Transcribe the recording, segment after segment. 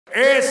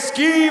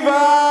Esquiva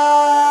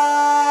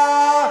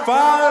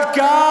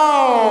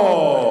Falcao.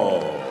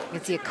 You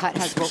can see a cut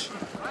has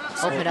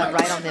opened up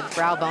right on the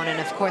brow bone, and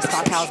of course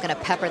Falcao is going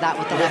to pepper that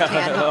with the left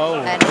hand.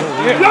 And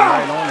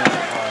right on it.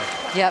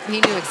 Yep,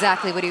 he knew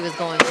exactly what he was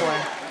going for.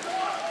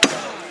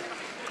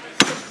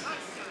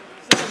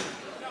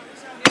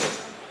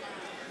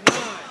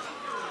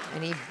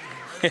 And he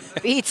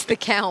beats the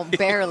count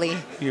barely.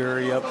 He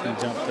hurried up and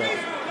jumped up.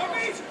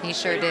 He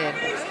sure did.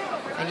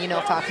 And you know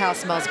Falcao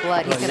smells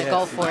blood. He's going to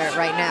go for it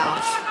right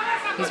now.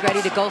 He's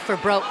ready to go for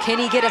broke. Can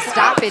he get a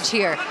stoppage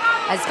here?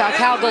 As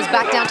Falcao goes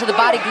back down to the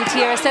body,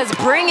 Gutierrez says,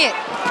 bring it.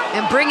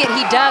 And bring it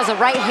he does. A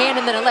right hand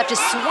and then a left,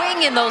 just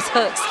swinging those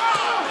hooks.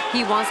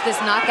 He wants this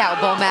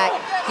knockout, Bomac.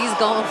 He's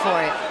going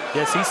for it.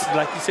 Yes, he's,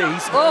 like you said,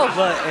 he's smells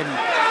blood. And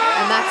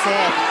that's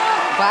it.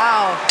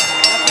 Wow.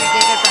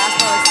 David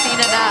Braslow has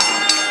seen enough.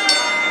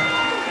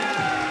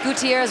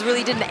 Gutierrez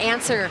really didn't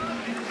answer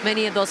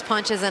many of those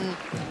punches, and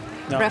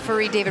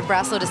referee David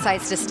Braslow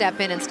decides to step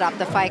in and stop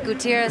the fight.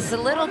 Gutierrez is a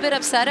little bit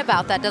upset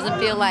about that. Doesn't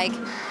feel like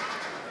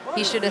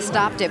he should have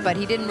stopped it, but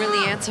he didn't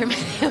really answer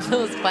many of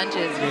those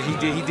punches. Yeah,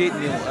 he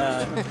didn't.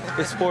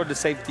 It's for the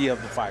safety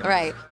of the fighter. Right.